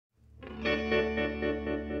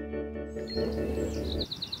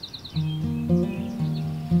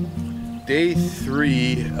Day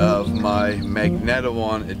 3 of my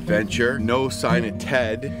Magnetawan adventure. No sign of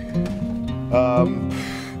Ted.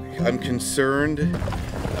 I'm concerned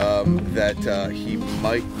that he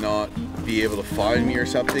might not be able to find me or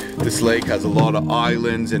something. This lake has a lot of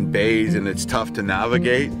islands and bays and it's tough to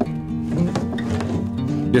navigate.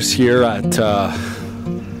 Just here at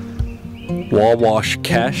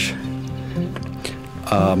Wah-Wash-Kesh.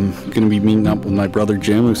 I'm gonna be meeting up with my brother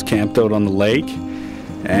Jim, who's camped out on the lake.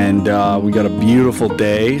 And we got a beautiful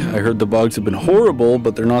day. I heard the bugs have been horrible,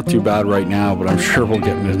 but they're not too bad right now, but I'm sure we'll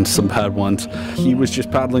get into some bad ones. He was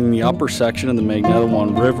just paddling the upper section of the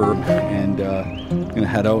Magnetawan River, and I'm gonna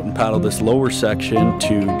head out and paddle this lower section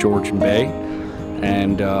to Georgian Bay.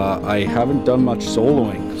 And I haven't done much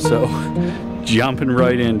soloing, so jumping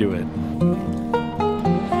right into it.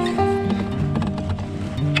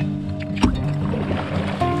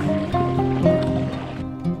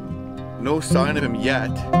 No sign of him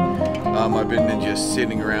yet. I've been just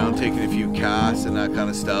sitting around taking a few casts and that kind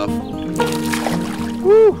of stuff.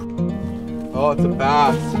 Woo! Oh, it's a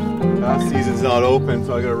bass. Bass season's not open,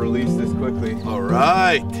 so I gotta release this quickly. All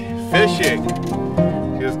right, fishing.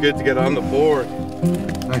 Feels good to get on the board.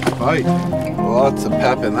 Nice bite. Lots of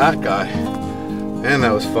pep in that guy. Man,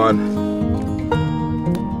 that was fun.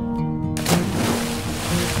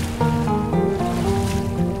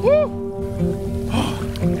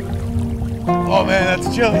 Oh man,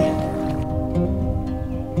 that's chilly.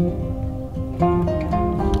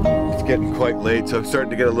 It's getting quite late, so I'm starting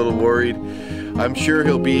to get a little worried. I'm sure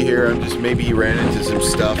he'll be here. Maybe he ran into some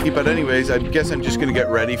stuff. But anyways, I guess I'm just gonna get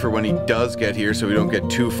ready for when he does get here so we don't get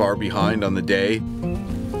too far behind on the day.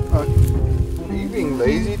 Are you being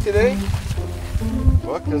lazy today?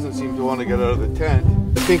 Buck doesn't seem to want to get out of the tent.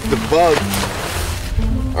 I think the bugs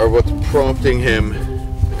are what's prompting him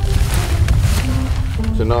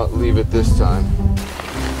to not leave it this time.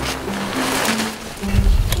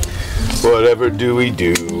 Whatever do we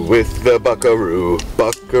do with the buckaroo?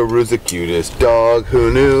 Buckaroo's the cutest dog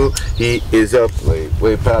who knew he is up late,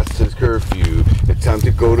 way past his curfew. It's time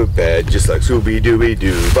to go to bed, just like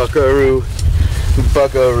Scooby-Dooby-Doo. Buckaroo,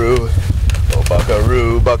 buckaroo, oh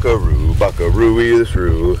buckaroo, buckaroo, buckaroo is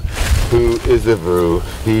through. Who is the brew?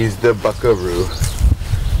 He's the buckaroo.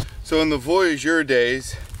 So in the voyageur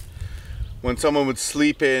days, when someone would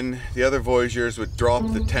sleep in, the other voyageurs would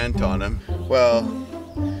drop the tent on him. Well,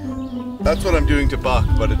 that's what I'm doing to Buck,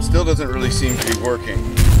 but it still doesn't really seem to be working.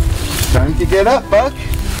 Time to get up, Buck.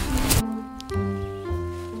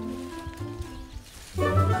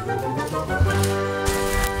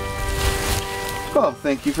 Well,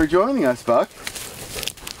 thank you for joining us, Buck.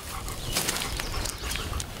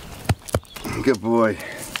 Good boy.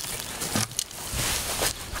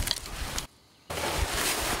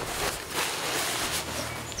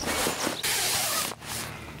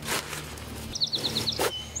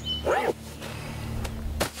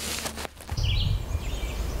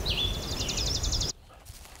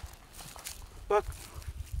 Buck,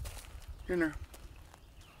 dinner.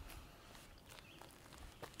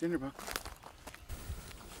 Dinner, Buck.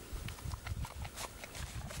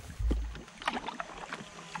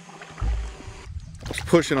 Just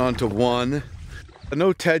pushing on to one.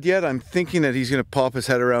 No Ted yet. I'm thinking that he's gonna pop his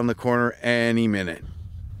head around the corner any minute.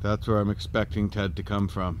 That's where I'm expecting Ted to come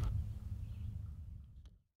from.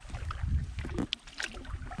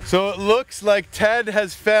 So it looks like Ted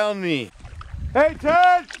has found me. Hey,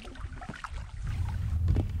 Ted!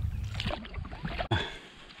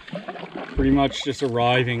 Pretty much just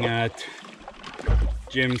arriving at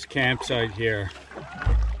Jim's campsite here.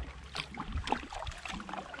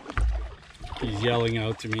 He's yelling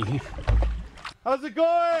out to me. How's it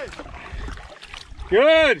going?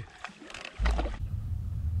 Good!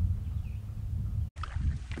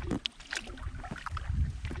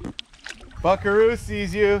 Buckaroo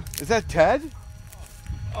sees you. Is that Ted?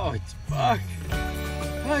 Oh, it's Buck.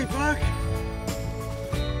 Hi, Buck.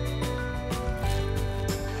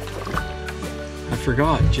 I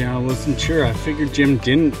forgot, Jim. I wasn't sure. I figured Jim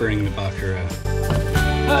didn't bring the buckaroo.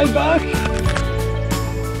 Hi, Buck.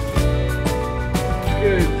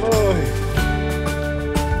 Good boy.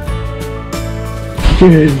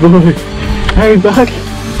 Good boy. Hey, Buck.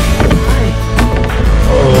 Hi.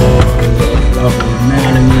 Oh, lovely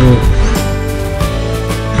man in you.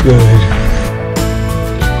 Good.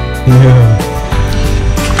 Yeah.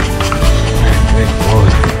 Good boy.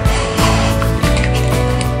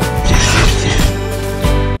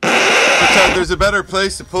 There's a better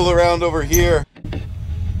place to pull around over here.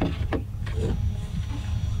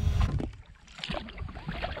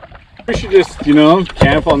 We should just, you know,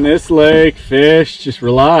 camp on this lake, fish, just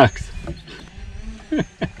relax.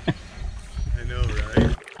 I know,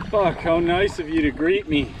 right? Fuck, how nice of you to greet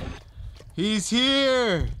me. He's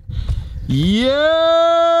here! Yeah!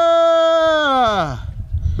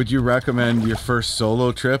 Would you recommend your first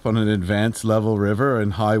solo trip on an advanced level river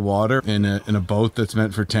in high water in a boat that's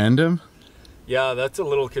meant for tandem? Yeah, that's a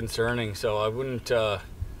little concerning, so I wouldn't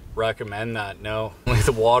recommend that, no.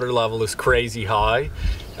 The water level is crazy high.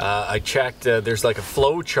 I checked, there's like a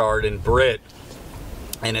flow chart in Brit,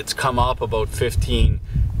 and it's come up about 15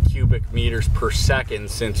 cubic meters per second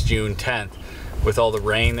since June 10th with all the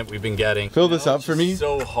rain that we've been getting. Fill this up for me.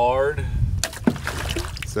 So hard.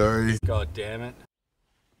 Sorry. God damn it.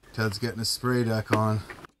 Ted's getting his spray deck on.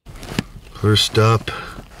 First up,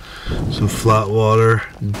 some flat water,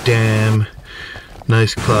 dam,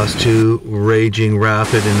 nice class 2, raging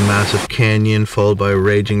rapid in massive canyon, followed by a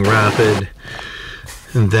raging rapid,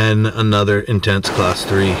 and then another intense class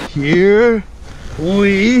 3. Here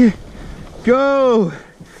we go!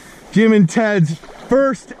 Jim and Ted's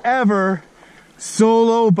first ever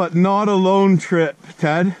solo but not alone trip.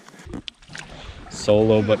 Ted?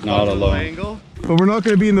 Solo but not alone. But we're not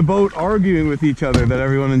going to be in the boat arguing with each other that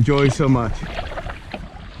everyone enjoys so much.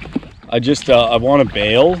 I just I want to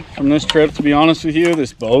bail from this trip, to be honest with you.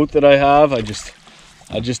 This boat that I have, I just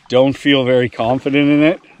don't feel very confident in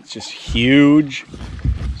it. It's just huge.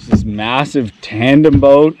 It's this massive tandem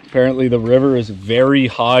boat. Apparently the river is very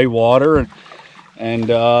high water, and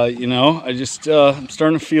you know, I'm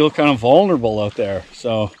starting to feel kind of vulnerable out there.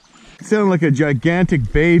 So You sound like a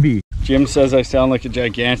gigantic baby. Jim says I sound like a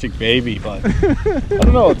gigantic baby, but I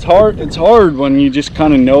don't know, it's hard when you just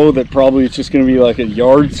kind of know that probably it's just going to be like a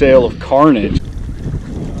yard sale of carnage.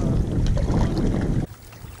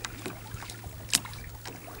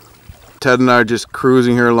 Ted and I are just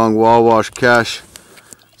cruising here along Wah-Wash-Kesh.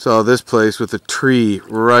 Saw this place with a tree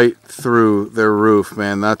right through their roof,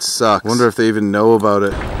 man, that sucks. Wonder if they even know about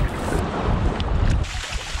it.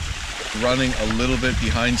 Running a little bit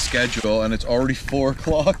behind schedule, and it's already 4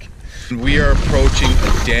 o'clock. We are approaching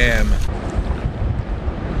a dam.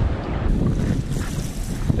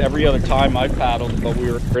 Every other time I've paddled, but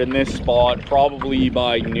we were in this spot probably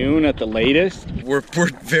by noon at the latest. We're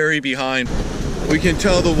very behind. We can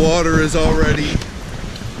tell the water is already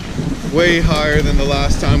way higher than the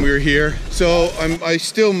last time we were here. So I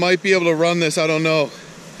still might be able to run this, I don't know.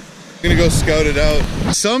 I'm gonna go scout it out.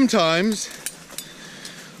 Sometimes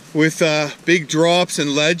with big drops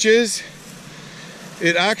and ledges,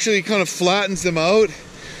 it actually kind of flattens them out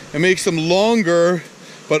and makes them longer,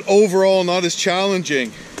 but overall not as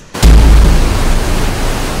challenging.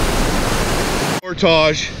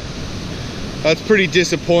 Portage. That's pretty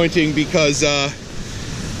disappointing because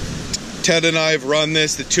Ted and I have run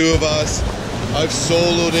this, the two of us. I've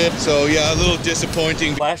soloed it, so yeah, a little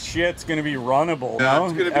disappointing. Less shit's gonna be runnable. Yeah, no?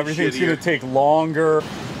 it's gonna be Everything's shittier. gonna take longer.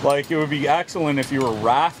 Like, it would be excellent if you were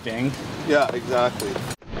rafting. Yeah, exactly.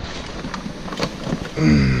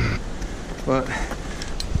 But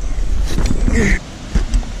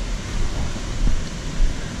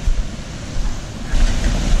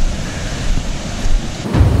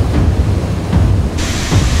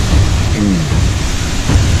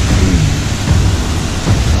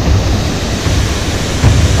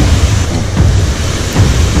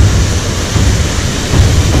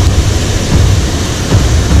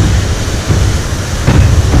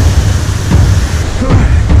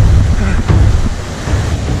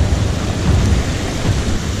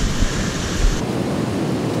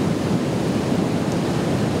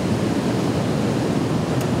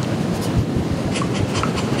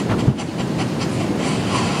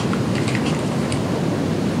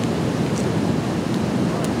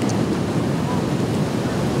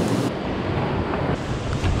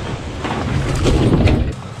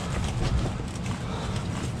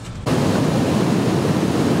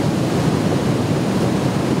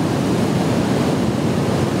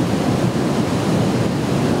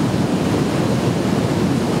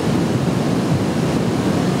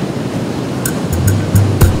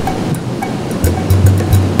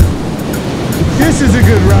this is a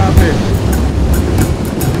good rapid.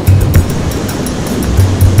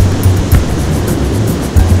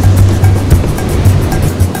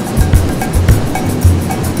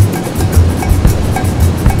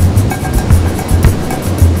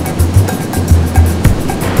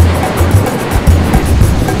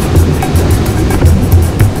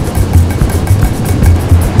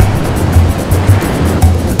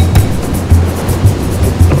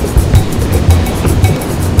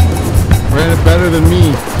 Ran it better than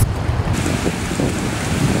me.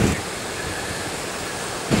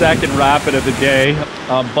 second rapid of the day,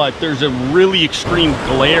 but there's a really extreme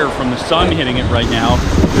glare from the sun hitting it right now.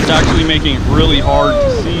 It's actually making it really hard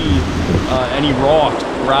to see any rocks.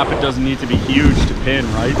 The rapid doesn't need to be huge to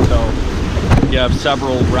pin, right? So you have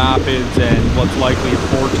several rapids and what's likely a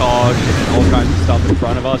portage and all kinds of stuff in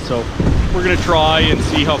front of us. So we're gonna try and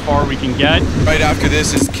see how far we can get. Right after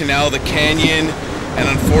this is Canal the Canyon, and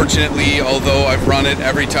unfortunately, although I've run it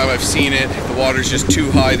every time I've seen it, the water's just too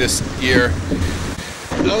high this year.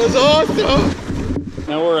 That was awesome!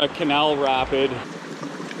 Now we're at Canal Rapid.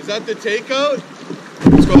 Is that the takeout?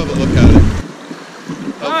 Let's go have a look at it.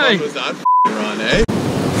 How Hi. fun was that run, eh?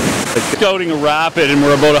 Scouting a rapid and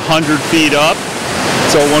we're about 100 feet up.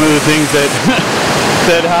 So one of the things that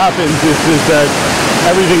that happens is that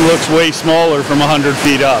everything looks way smaller from 100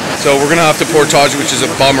 feet up. So we're gonna have to portage, which is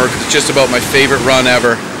a bummer because it's just about my favorite run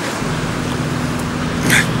ever.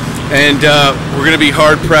 And we're gonna be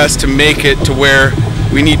hard pressed to make it to where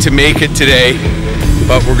we need to make it today,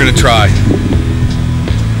 but we're gonna try.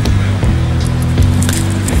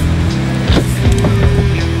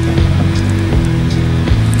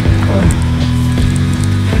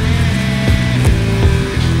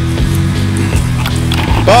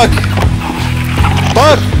 Buck!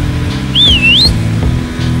 Buck!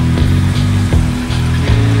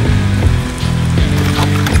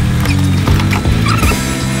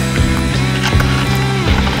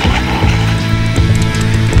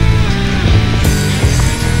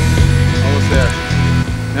 Almost there.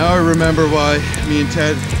 Now I remember why me and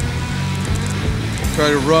Ted try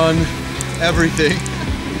to run everything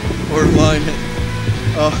or line it.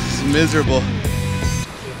 Oh, this is miserable.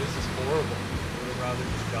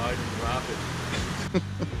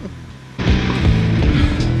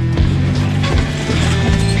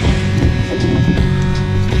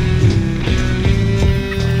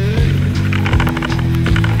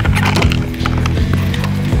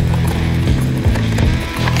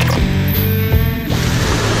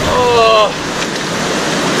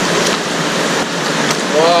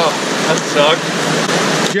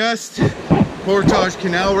 Just portage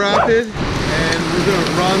Canal Rapid, and we're going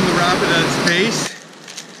to run the rapid at its pace,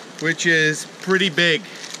 which is pretty big,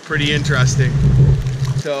 pretty interesting.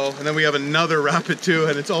 So, and then we have another rapid too,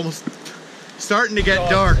 and it's almost starting to get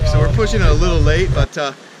dark, so we're pushing it a little late,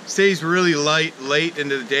 but stays really light late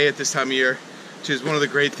into the day at this time of year, which is one of the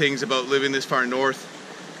great things about living this far north.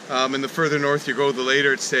 And the further north you go, the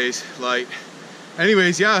later it stays light.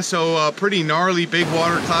 Anyways, yeah, so pretty gnarly big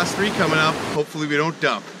water class 3 coming up. Hopefully we don't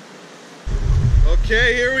dump.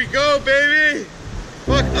 Okay, here we go, baby.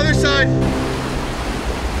 Look, other side.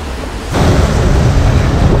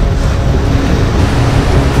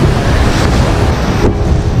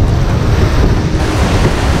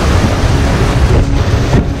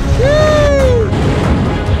 Woo!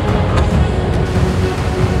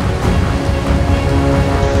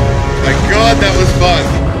 My God, that was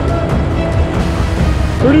fun.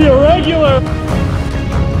 Pretty irregular.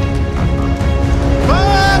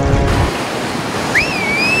 Buck!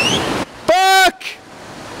 Buck!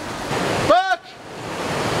 Buck!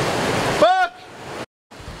 Buck!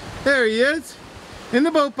 There he is. In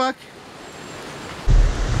the boat, Buck.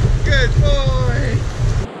 Good boy.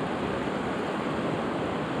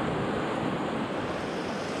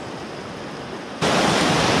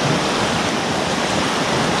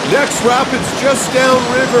 Next rapid's just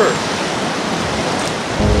downriver.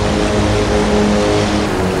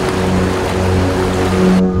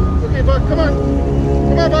 Okay, Buck, come on.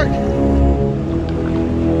 Come on, Buck.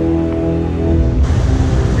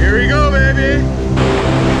 Here we go, baby.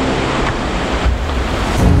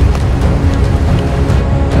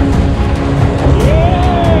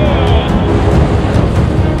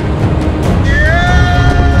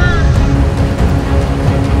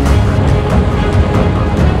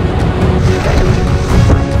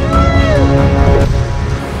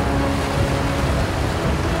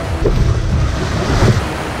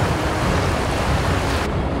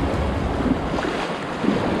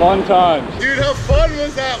 Fun times. Dude, how fun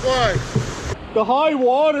was that one? The high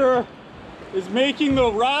water is making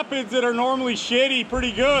the rapids that are normally shitty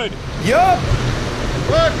pretty good. Yup.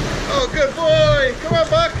 Buck. Oh, good boy. Come on,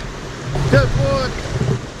 Buck. Good boy.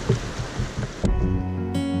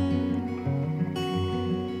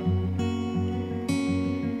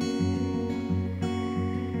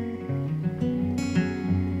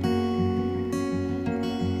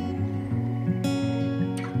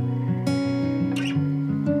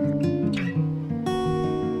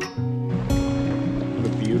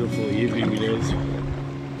 Beautiful evening it is.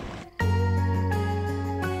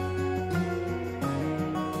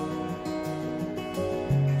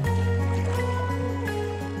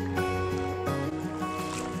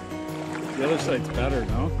 site's better,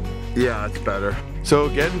 no? Yeah, it's better. So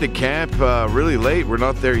getting to camp really late. We're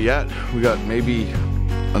not there yet. We got maybe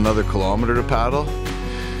another kilometer to paddle.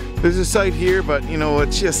 There's a site here, but you know,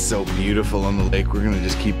 it's just so beautiful on the lake. We're gonna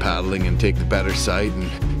just keep paddling and take the better site and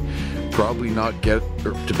probably not get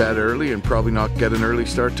to bed early and probably not get an early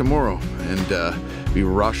start tomorrow and be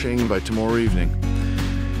rushing by tomorrow evening.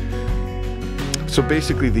 So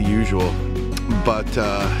basically the usual, but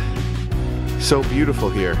so beautiful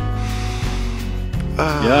here.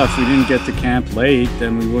 Yeah, if we didn't get to camp late,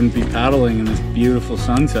 then we wouldn't be paddling in this beautiful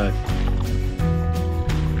sunset.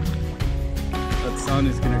 That sun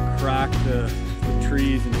is gonna crack the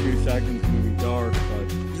trees in 2 seconds and it'll be dark,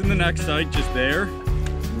 but isn't the next site just there?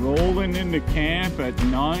 Rolling into camp at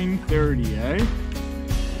 9:30, eh?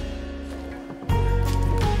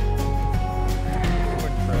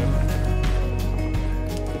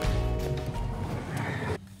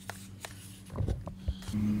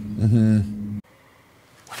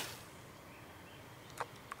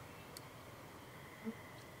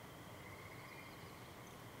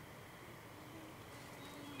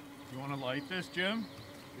 You want to light this, Jim?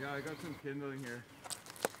 Yeah, I got some kindling here.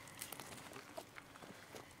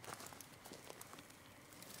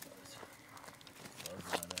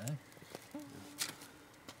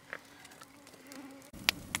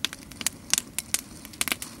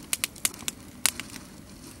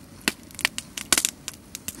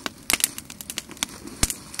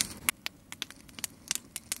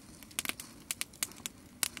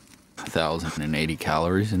 $1,080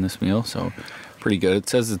 calories in this meal, so pretty good. It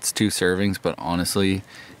says it's 2 servings, but honestly,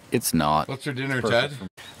 it's not. What's for dinner, Ted?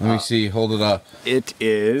 Let me see, hold it up. It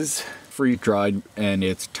is freeze-dried, and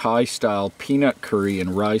it's Thai-style peanut curry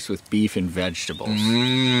and rice with beef and vegetables.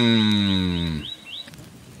 Mmm.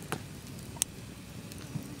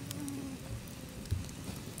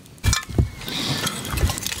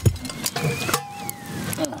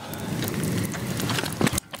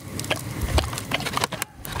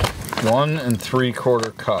 One and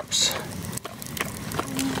 3/4 cups.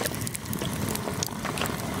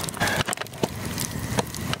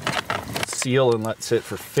 Seal and let sit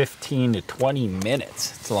for 15 to 20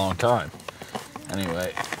 minutes. It's a long time.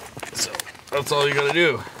 Anyway, so that's all you gotta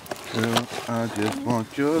do. I just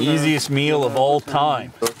want your Easiest meal of all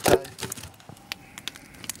time.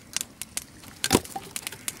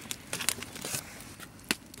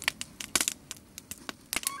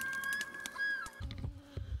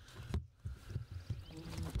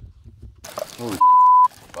 Holy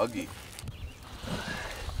buggy.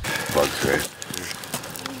 Bugs, right?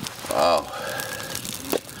 Wow.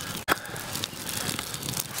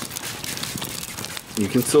 You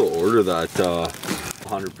can still order that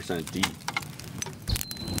 100% deep.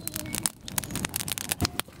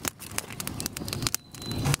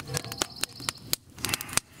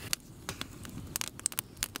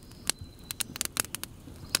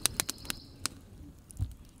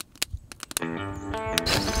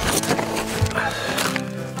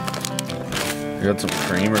 I got some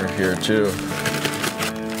creamer here too.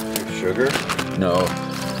 Sugar? No,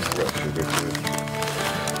 Got sugar too.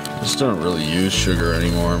 I just don't really use sugar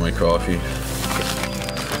anymore in my coffee.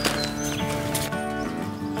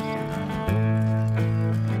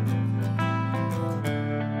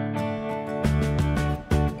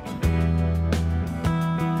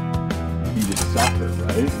 You just suffer,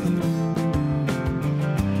 right?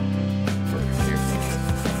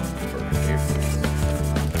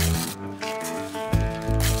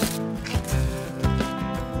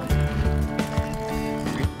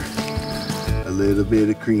 A little bit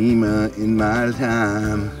of creamer in my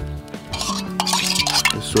time.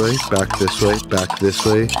 This way, back this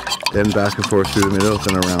way, then back and forth through the middle,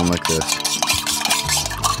 then around like this.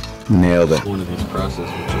 Nailed it. One of these presses, which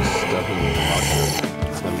is definitely not good.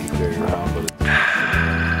 It's gonna be very round, but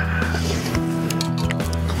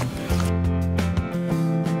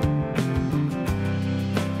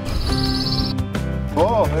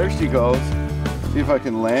Oh, there she goes. See if I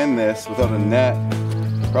can land this without a net.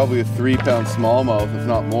 Probably a 3-pound smallmouth, if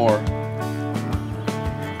not more.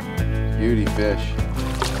 Beauty fish.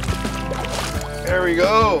 There we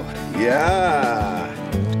go. Yeah.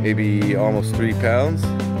 Maybe almost 3 pounds.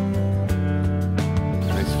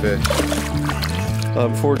 Nice fish.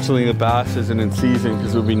 Unfortunately, the bass isn't in season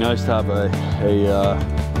because it would be nice to have a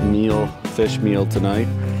fish meal tonight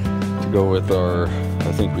to go with our,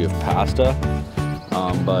 I think we have pasta.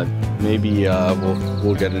 But maybe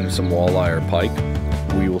we'll get into some walleye or pike.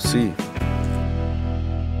 We will see.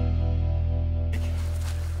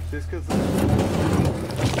 Just 'cause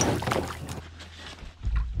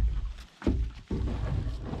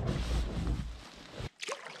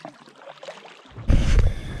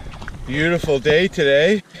Beautiful day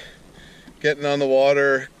today. Getting on the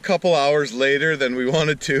water a couple hours later than we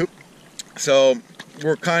wanted to. So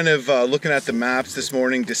we're kind of looking at the maps this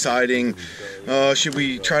morning, deciding should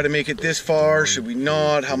we try to make it this far, should we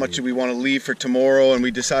not, how much do we want to leave for tomorrow, and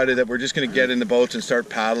we decided that we're just going to get in the boats and start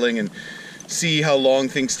paddling and see how long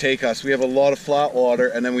things take us. We have a lot of flat water,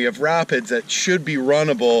 and then we have rapids that should be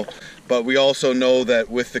runnable, but we also know that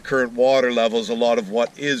with the current water levels, a lot of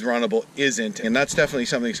what is runnable isn't, and that's definitely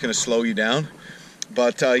something that's going to slow you down.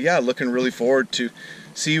 But yeah, looking really forward to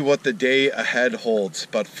see what the day ahead holds.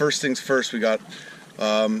 But first things first, we got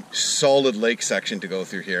solid lake section to go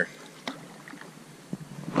through here.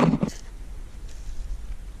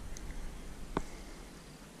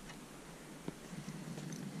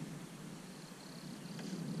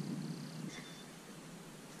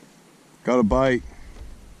 Got a bite.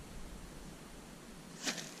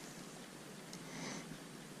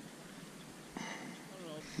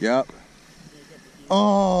 Yep.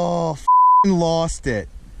 Oh, lost it.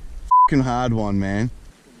 Had one, man.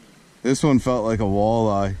 This one felt like a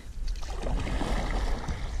walleye.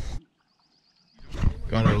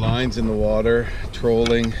 Got our lines in the water,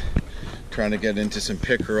 trolling, trying to get into some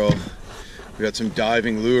pickerel. We got some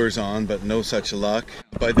diving lures on, but no such luck.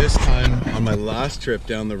 By this time, on my last trip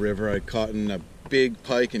down the river, I'd caught in a big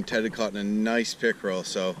pike and Ted had caught in a nice pickerel,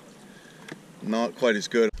 so not quite as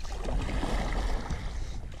good.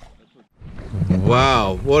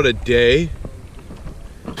 Wow, what a day.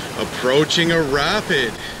 Approaching a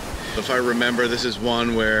rapid. If I remember, this is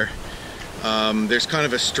one where there's kind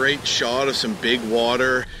of a straight shot of some big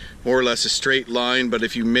water, more or less a straight line, but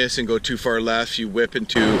if you miss and go too far left, you whip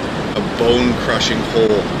into a bone-crushing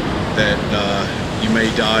hole that you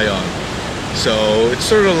may die on. So it's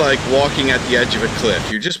sort of like walking at the edge of a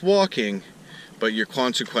cliff. You're just walking, but your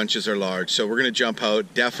consequences are large. So we're gonna jump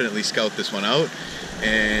out, definitely scout this one out,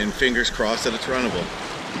 and fingers crossed that it's runnable.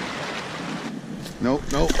 Nope,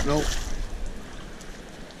 nope, nope.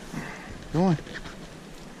 Go on.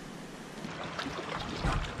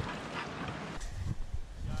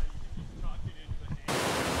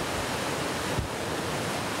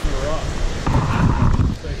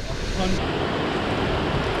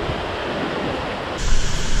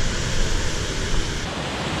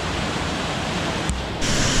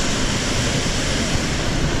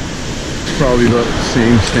 Probably about the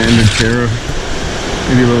same standard Terra,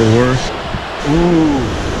 maybe a little worse. Ooh,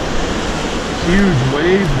 huge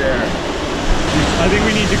wave there. I think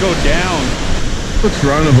we need to go down. Looks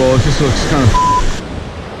runnable, it just looks kind of...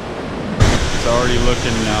 It's already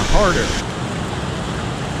looking harder.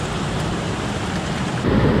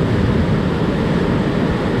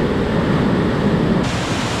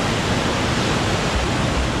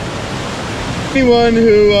 Anyone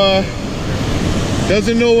who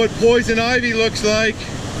doesn't know what poison ivy looks like,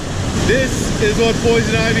 this is what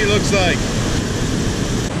poison ivy looks like.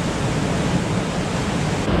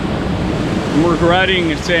 I'm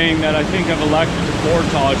regretting saying that I think I've elected to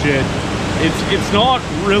portage it. It's not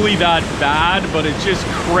really that bad, but it's just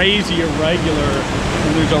crazy irregular,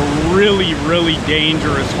 and there's a really, really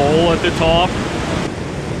dangerous hole at the top.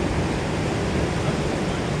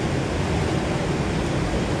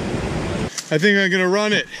 I think I'm gonna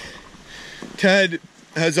run it. Ted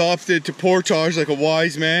has opted to portage like a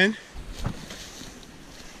wise man.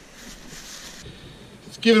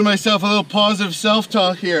 Just giving myself a little positive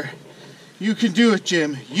self-talk here. You can do it,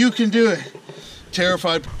 Jim. You can do it.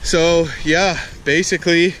 Terrified. So yeah,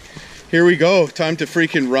 basically, here we go. Time to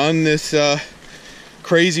freaking run this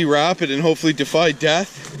crazy rapid and hopefully defy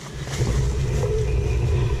death.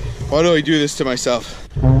 Why do I do this to myself?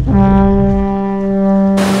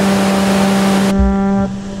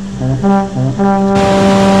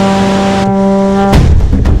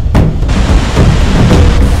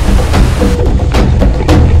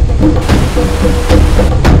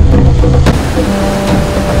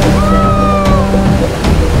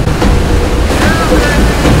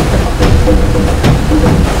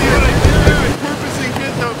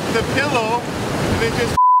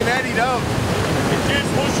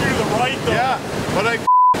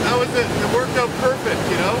 It worked out perfect,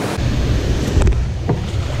 you know?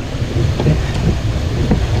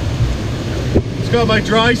 Just got my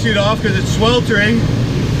dry suit off because it's sweltering,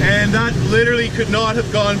 and that literally could not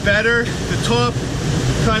have gone better. The top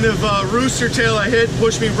kind of rooster tail I hit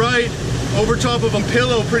pushed me right over top of a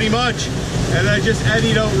pillow pretty much, and I just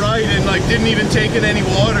eddied out right and like didn't even take in any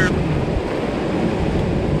water.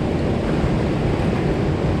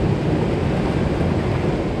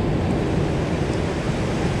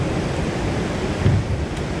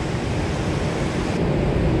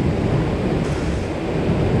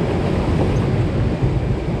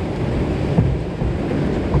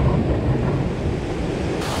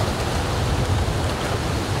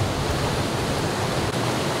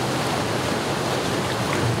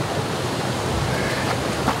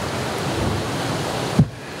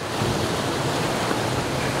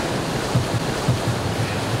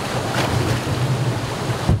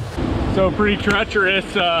 So pretty treacherous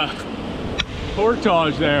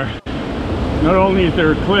portage there. Not only is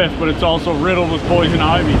there a cliff, but it's also riddled with poison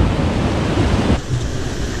ivy.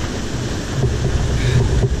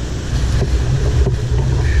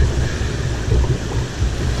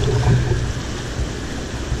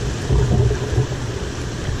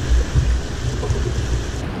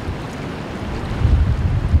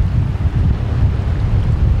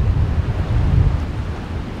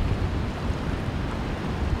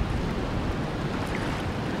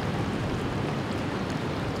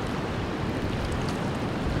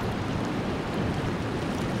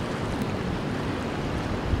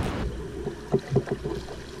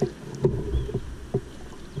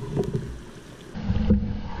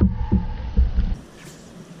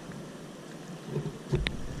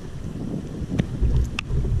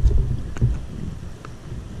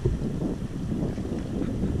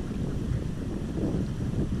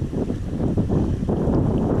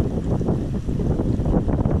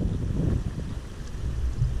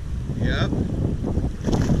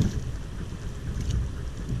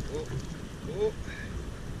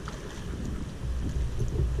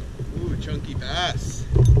 Chunky bass.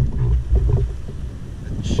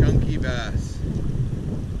 A chunky bass.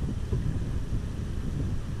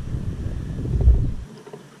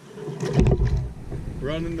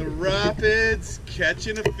 Running the rapids,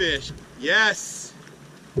 catching a fish. Yes!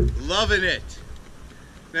 Loving it.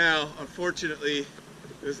 Now, unfortunately,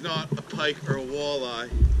 there's not a pike or a walleye.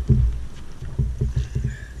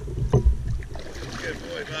 Good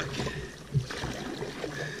boy, Buck.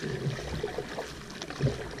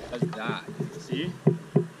 How's that? See?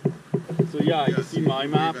 So yeah, you see my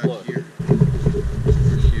map, look. Here.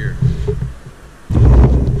 Over here.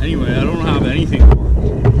 Anyway, I don't have anything for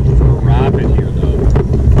a rapid here though.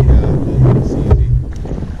 Yeah, well, it's easy.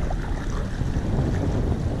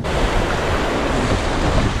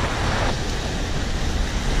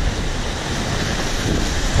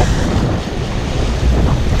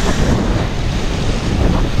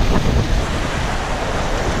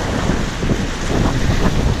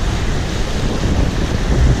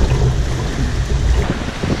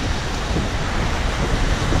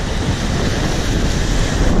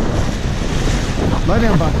 Lie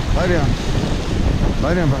down, Buck. Lie down.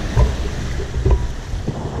 Lie down, Buck.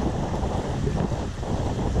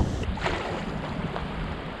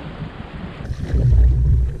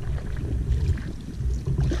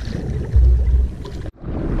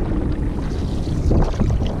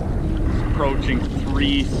 Approaching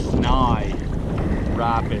 3 Snai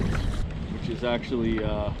Rapids, which is actually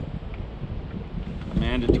a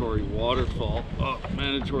mandatory waterfall. Oh,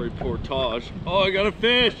 mandatory portage. Oh, I got a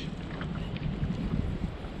fish!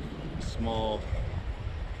 Small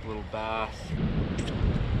little bass.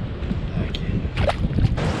 Okay.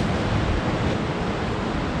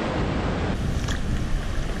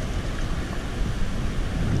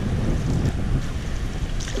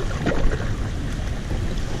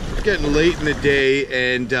 Getting late in the day,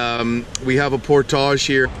 and we have a portage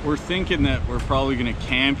here. We're thinking that we're probably gonna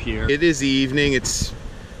camp here. It is the evening. It's,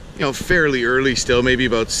 you know, fairly early still, maybe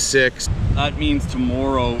about 6. That means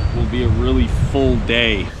tomorrow will be a really full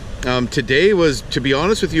day. Today was, to be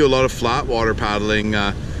honest with you, a lot of flat water paddling.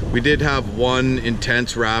 We did have one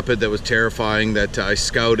intense rapid that was terrifying that I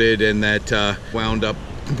scouted, and that wound up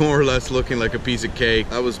more or less looking like a piece of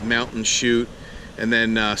cake. That was Mountain Chute, and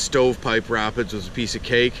then Stovepipe Rapids was a piece of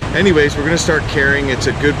cake. Anyways, we're gonna start carrying. It's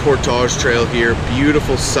a good portage trail here,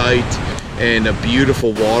 beautiful sight, and a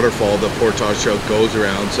beautiful waterfall the portage trail goes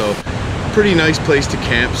around. So pretty nice place to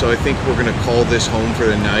camp. So I think we're gonna call this home for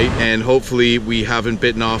the night, and hopefully we haven't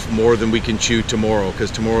bitten off more than we can chew tomorrow, because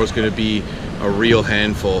tomorrow's gonna be a real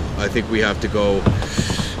handful. I think we have to go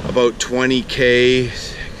about 20K,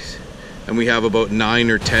 and we have about 9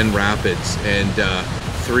 or 10 rapids and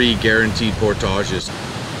 3 guaranteed portages.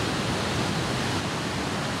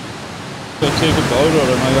 Go take a boat out,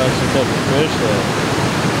 I might actually catch a fish there.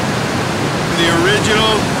 The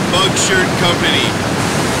original Bug Shirt Company.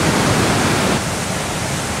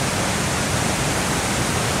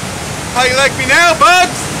 How you like me now,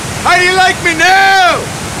 Bugs? How do you like me now?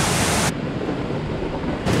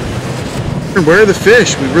 Where are the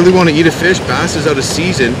fish? We really want to eat a fish. Bass is out of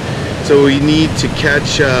season, so we need to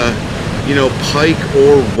catch, you know, pike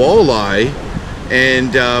or walleye,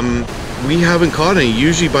 and we haven't caught any.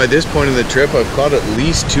 Usually by this point in the trip, I've caught at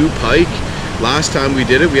least 2 pike. Last time we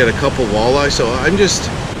did it, we had a couple walleye, so I'm just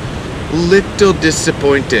a little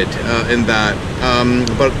disappointed in that.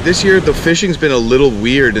 But this year the fishing's been a little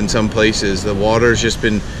weird in some places. The water's just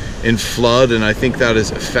been in flood, and I think that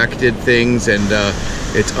has affected things, and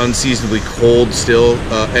It's unseasonably cold still,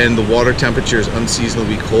 and the water temperature is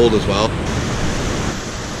unseasonably cold as well.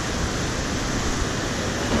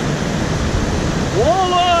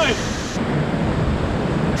 Walleye!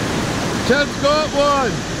 Ted's got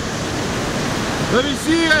one! Let me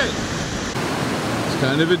see it! It's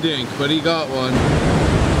kind of a dink, but he got one.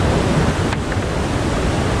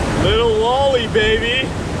 Little wally, baby.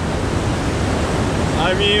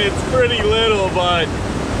 I mean, it's pretty little, but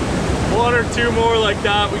one or two more like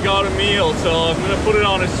that, we got a meal. So I'm gonna put it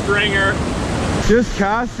on a stringer. Just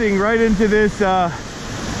casting right into this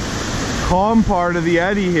calm part of the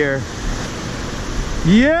eddy here.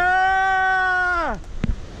 Yeah!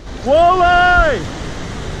 Walleye!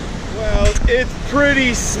 Well, it's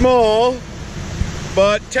pretty small,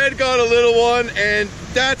 but Ted got a little one, and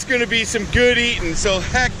that's gonna be some good eating, so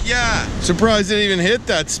heck yeah. Surprised it even hit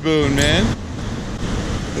that spoon, man.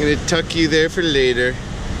 I'm gonna tuck you there for later.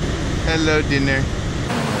 Hello, dinner.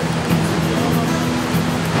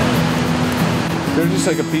 There's just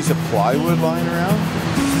like a piece of plywood lying around.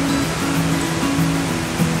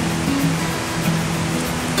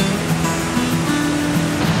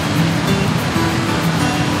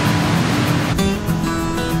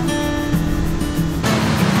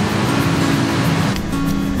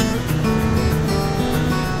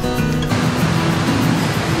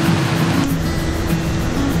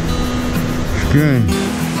 Good.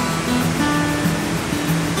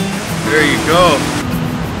 There you go.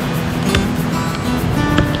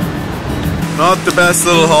 Not the best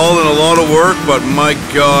little haul and a lot of work, but my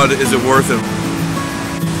God, is it worth it.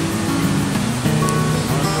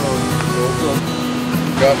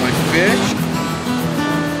 Got my fish.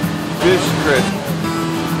 Fish crisp.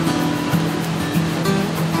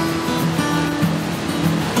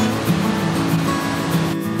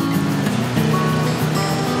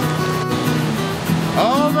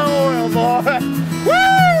 All the oil, boy. Woo!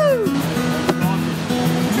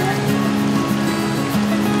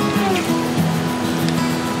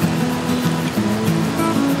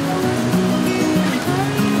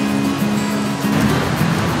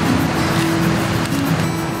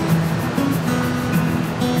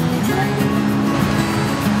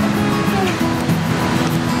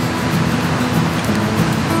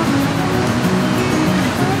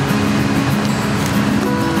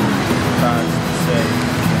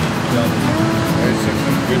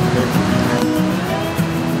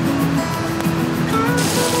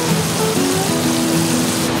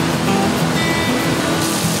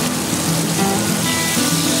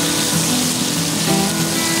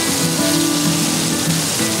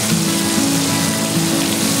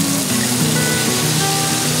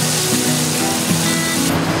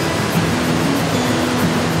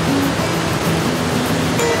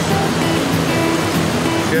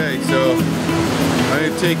 Okay, so I'm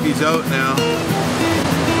gonna take these out now.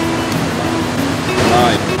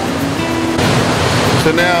 Alright.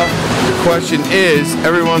 So now the question is,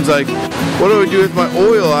 everyone's like, what do I do with my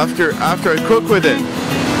oil after I cook with it?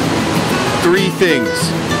 Three things.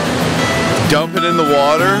 Dump it in the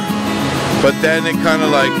water, but then it kind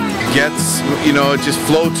of like gets, you know, it just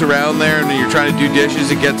floats around there, and when you're trying to do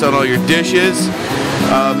dishes, it gets on all your dishes.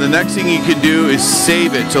 The next thing you can do is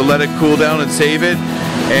save it, so let it cool down and save it.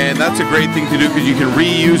 And that's a great thing to do because you can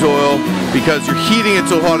reuse oil because you're heating it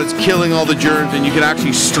so hot it's killing all the germs, and you can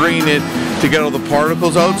actually strain it to get all the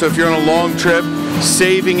particles out. So if you're on a long trip,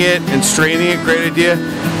 saving it and straining it, great idea.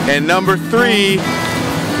 And number three,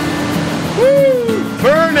 woo,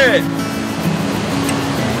 burn it!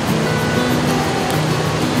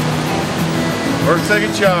 Works like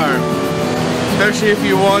a charm, especially if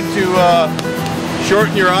you want to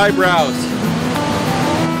shorten your eyebrows.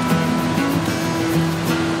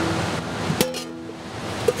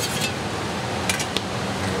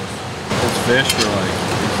 Fish are like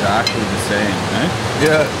exactly the same, eh?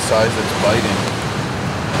 Yeah, the size that's biting.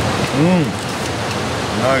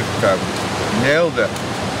 Nice, Kevin. Nailed it.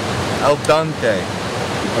 Al dente. I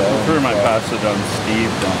prefer my pasta done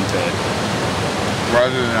Steve Dante.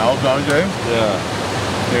 Rather than al dente? Yeah.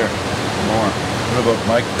 Here, more. What about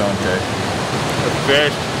Mike Dante? The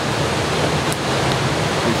fish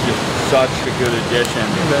is just such a good addition.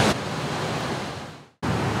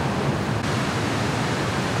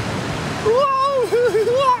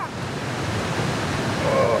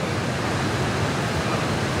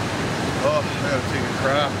 Oh, I gotta take a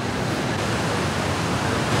crap.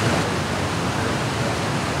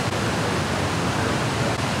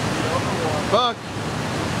 Buck!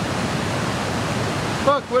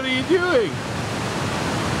 Buck, what are you doing?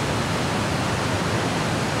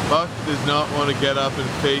 Buck does not want to get up and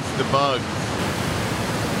face the bugs.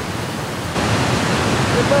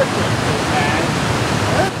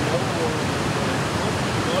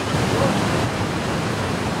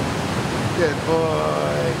 Good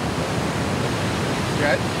boy.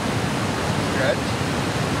 Stretch. Stretch.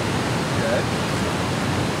 Stretch.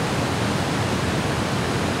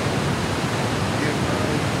 Good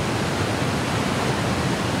boy.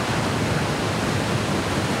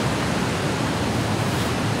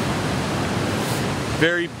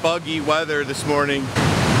 Very buggy weather this morning.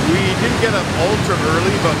 We didn't get up ultra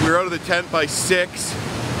early, but we were out of the tent by 6.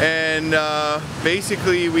 And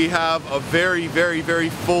basically we have a very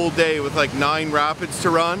full day with like 9 rapids to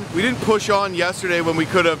run. We didn't push on yesterday when we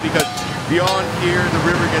could have, because beyond here the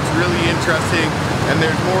river gets really interesting and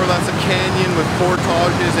there's more or less a canyon with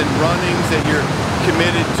portages and runnings that you're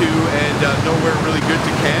committed to, and nowhere really good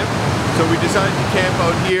to camp. So we decided to camp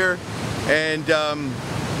out here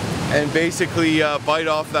and basically bite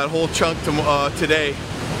off that whole chunk today,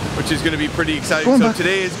 which is going to be pretty exciting. So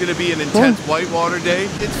today is going to be an intense whitewater day.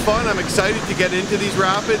 It's fun. I'm excited to get into these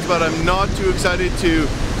rapids, but I'm not too excited to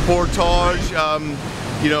portage,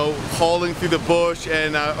 you know, hauling through the bush.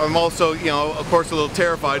 And I'm also, you know, of course, a little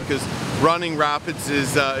terrified because running rapids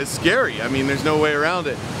is scary. I mean, there's no way around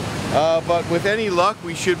it. But with any luck,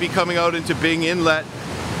 we should be coming out into Byng Inlet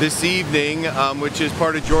this evening, which is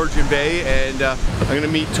part of Georgian Bay. And I'm going to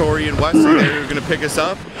meet Tori and Wesley there who are going to pick us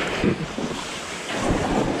up.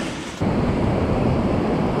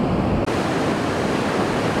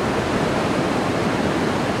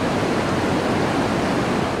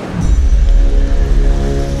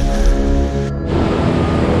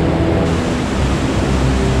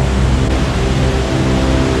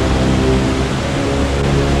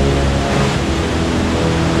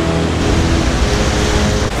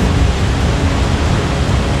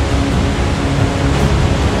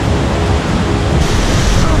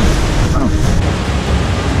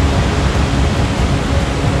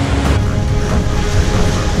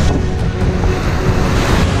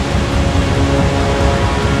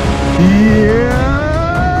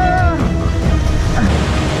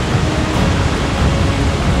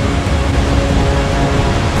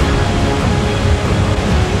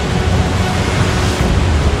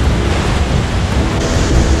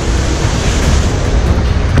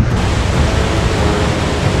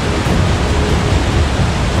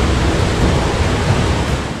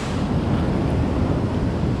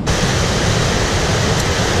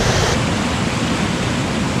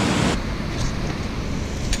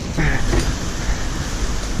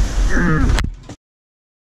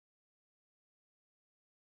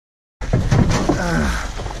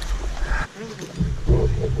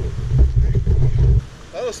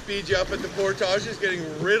 That'll speed you up at the portages, getting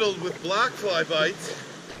riddled with blackfly bites.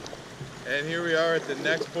 And here we are at the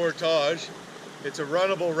next portage. It's a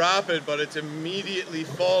runnable rapid, but it's immediately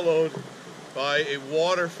followed by a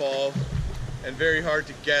waterfall and very hard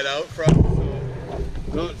to get out from.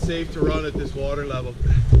 So not safe to run at this water level.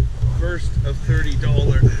 First of $30.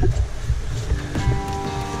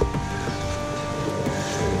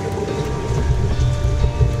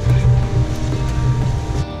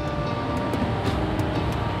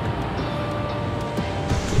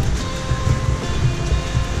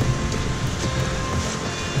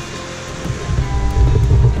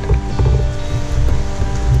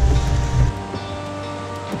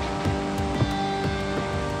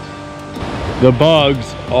 The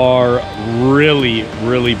bugs are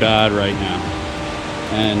really bad right now.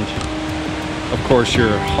 And of course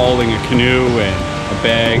you're hauling a canoe and a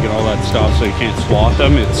bag and all that stuff, so you can't swat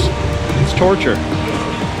them. It's torture.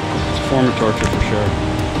 It's a form of torture for sure.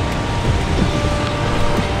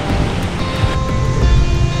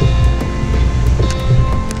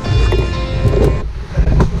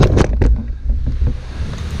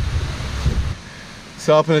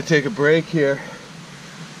 Stopping to take a break here.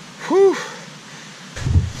 Whew.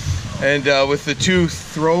 And with the 2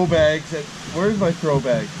 throw bags, where's my throw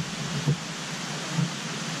bag?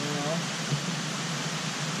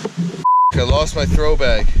 I lost my throw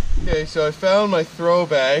bag. Okay, so I found my throw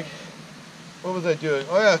bag. What was I doing?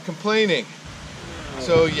 Oh yeah, complaining.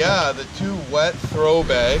 So yeah, the 2 wet throw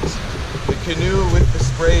bags, the canoe with the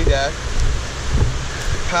spray deck,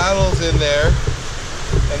 paddles in there,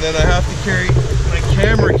 and then I have to carry my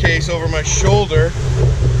camera case over my shoulder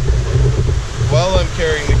while I'm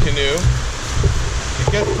carrying the canoe. It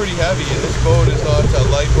gets pretty heavy, and this boat is not a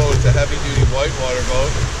light boat, it's a heavy duty whitewater boat.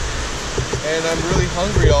 And I'm really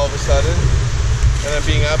hungry all of a sudden, and I'm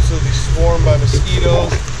being absolutely swarmed by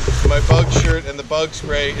mosquitoes. My bug shirt and the bug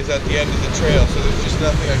spray is at the end of the trail, so there's just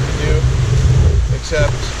nothing I can do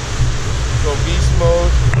except go beast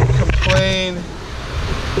mode, complain,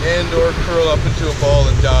 and or curl up into a ball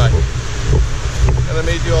and die. And I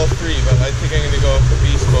may do all 3, but I think I'm going to go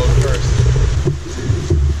beast mode first.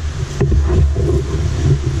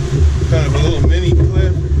 Kind of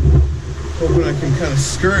Hoping I can kind of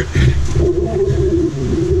skirt the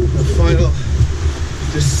final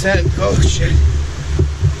descent. Oh shit.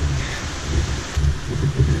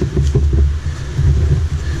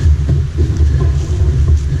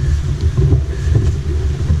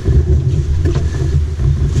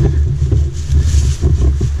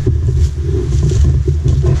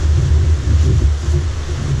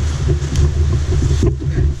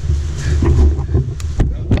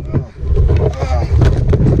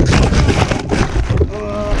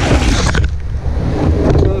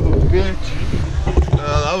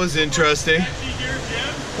 Was interesting.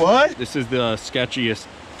 What? This is the sketchiest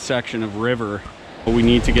section of river. We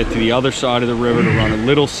need to get to the other side of the river to run a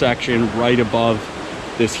little section right above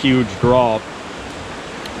this huge drop,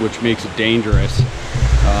 which makes it dangerous. You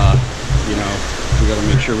know, we got to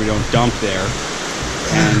make sure we don't dump there.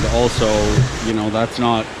 And also, you know, that's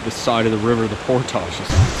not the side of the river the portage is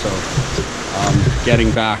on. So getting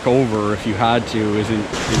back over, if you had to, isn't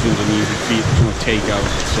an easy feat. There's no takeout.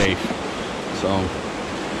 It's safe. So.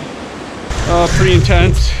 Pretty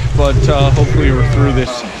intense, but hopefully we're through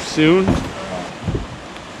this soon.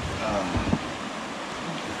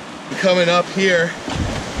 Coming up here,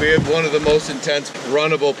 we have one of the most intense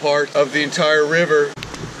runnable parts of the entire river.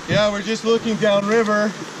 Yeah, we're just looking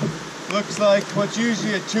downriver. Looks like what's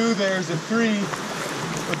usually a 2 there is a 3,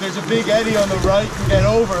 but there's a big eddy on the right to get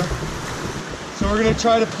over. So we're gonna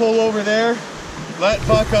try to pull over there, let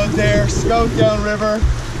Buck out there, scout downriver,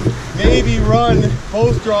 maybe run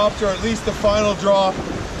both drops or at least the final drop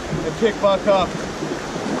and pick Buck up.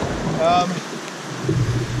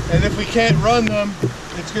 And if we can't run them,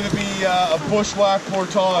 it's going to be a bushwhack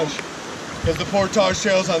portage because the portage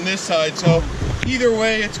trail's on this side. So either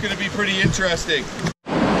way, it's going to be pretty interesting.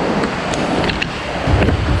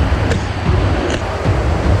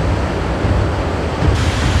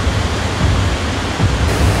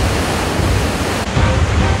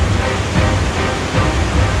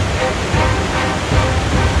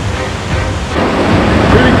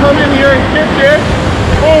 Come in here and kick it.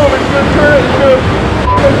 Boom, it's gonna turn it,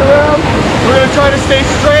 around. We're gonna try to stay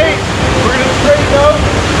straight. We're gonna straighten out.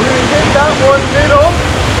 We're gonna hit that one middle.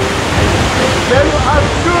 Then as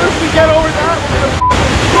soon as we get over that,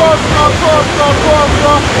 we're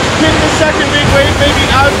gonna hit the second big wave, maybe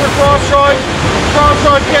as we're cross-shod,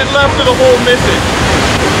 get left of the hole, miss it.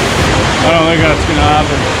 I don't think that's gonna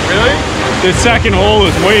happen. Really? This second hole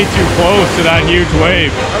is way too close to that huge wave.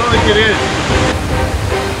 I don't think it is.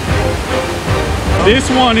 This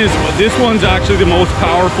one's actually the most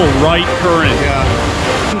powerful right current. Yeah.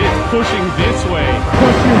 It's pushing this way.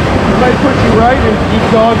 It might push you right and you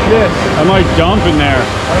dodge this. I might dump in there.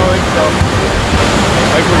 I don't think so.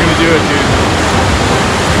 I think we're gonna do it, dude.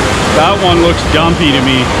 That one looks dumpy to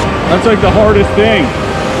me. That's like the hardest thing.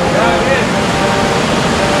 Yeah, it is.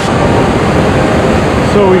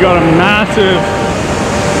 So we got a massive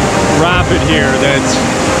rapid here that's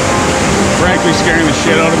frankly scaring the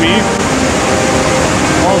shit out of me.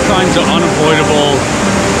 All kinds of unavoidable,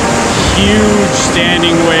 huge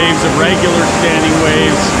standing waves, irregular standing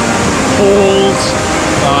waves, holes,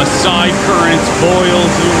 side currents,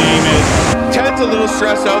 boils, you name it. Ted's a little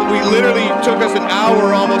stressed out. We literally took us an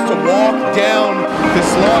hour almost to walk down this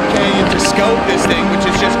log canyon to scout this thing, which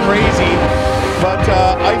is just crazy. But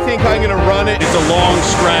I think I'm gonna run it. It's a long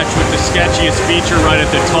stretch with the sketchiest feature right at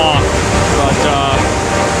the top. But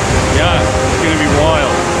yeah, it's gonna be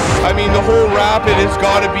wild. I mean, the whole rapid has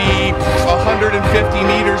got to be 150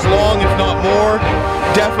 meters long, if not more.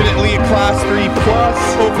 Definitely a class 3 plus.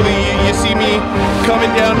 Hopefully you see me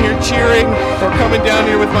coming down here cheering, or coming down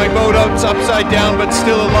here with my boat out upside down, but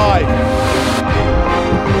still alive.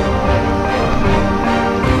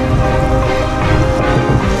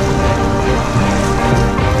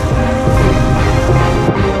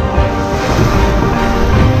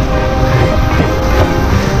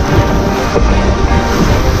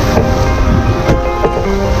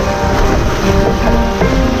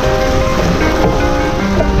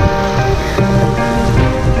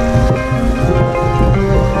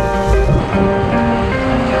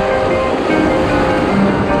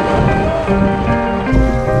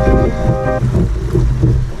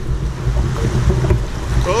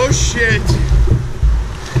 Shit.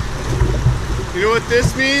 You know what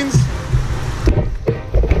this means?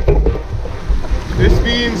 This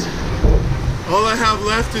means all I have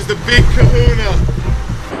left is the big kahuna.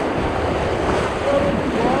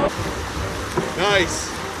 Nice.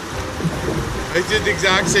 I did the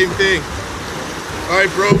exact same thing.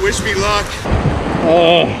 Alright bro, wish me luck.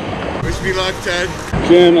 Wish me luck, Ted.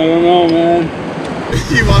 Jim, I don't know, man.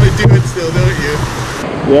 You want to do it still, don't you?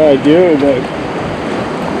 Yeah, I do, but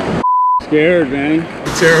scared, man.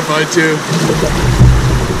 I'm terrified too.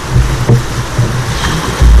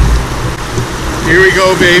 Here we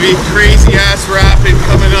go, baby. Crazy ass rapid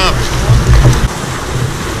coming up.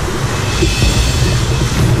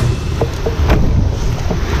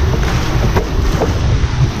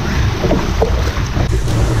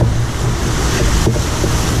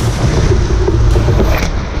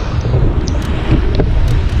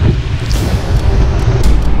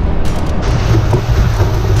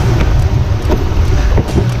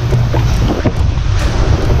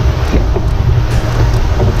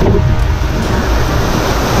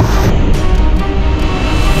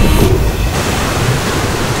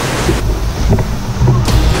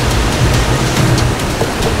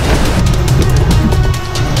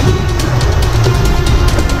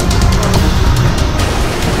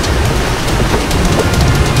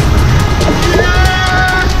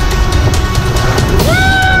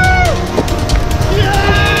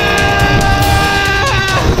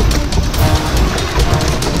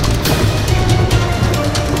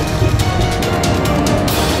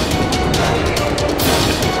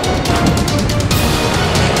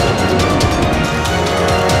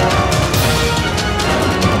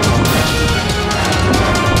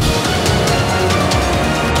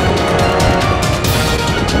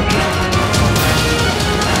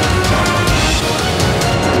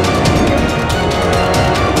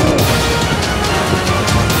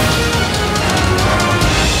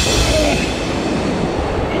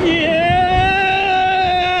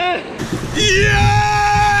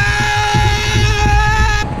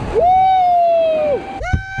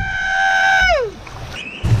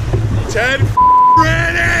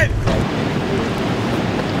 Ran it!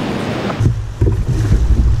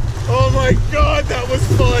 Oh my god, that was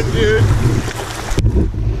fun, dude.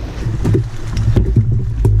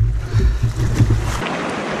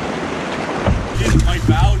 My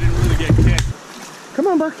bow didn't really get kicked. Come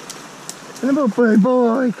on, Buck. In the boat,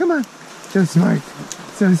 boy. Come on. So smart.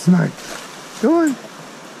 So smart. Go on.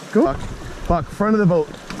 Go. Buck. Buck, front of the boat.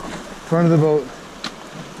 Front of the boat.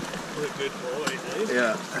 What a good boy, eh?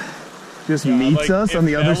 Yeah. Just meets us on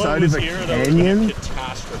the other side of a canyon.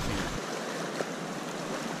 Catastrophe.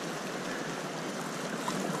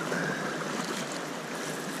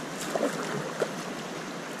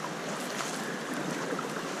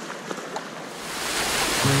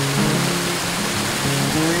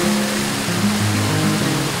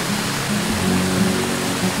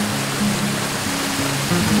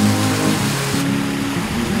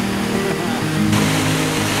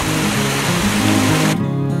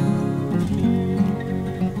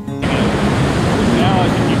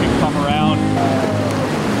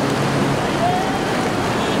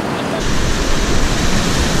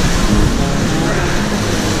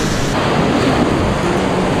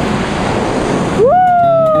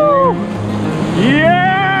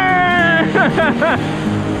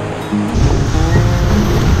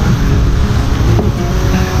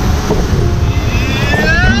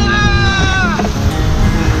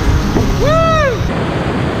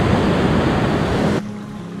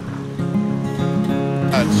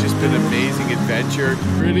 It's just been an amazing adventure.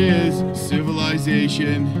 Here it is,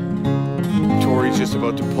 civilization. Tori's just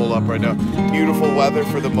about to pull up right now. Beautiful weather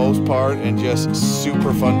for the most part and just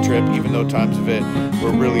super fun trip, even though times of it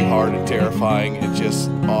were really hard and terrifying. It's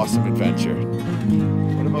just awesome adventure.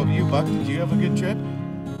 What about you, Buck? Did you have a good trip?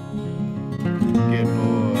 Good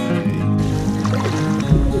boy.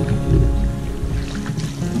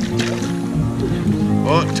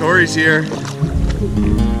 Oh, Tori's here.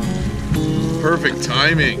 Perfect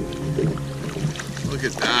timing. Look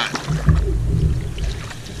at that.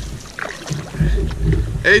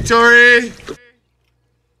 Hey, Tori.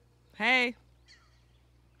 Hey.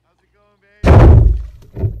 How's it going,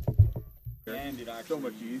 babe? And it actually so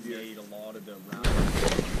much easier. Made a lot of the round.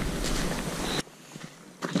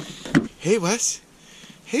 Hey, Wes.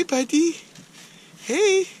 Hey, buddy.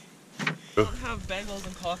 Hey. I don't have bagels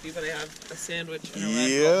and coffee, but I have a sandwich and a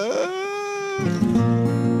red Yeah.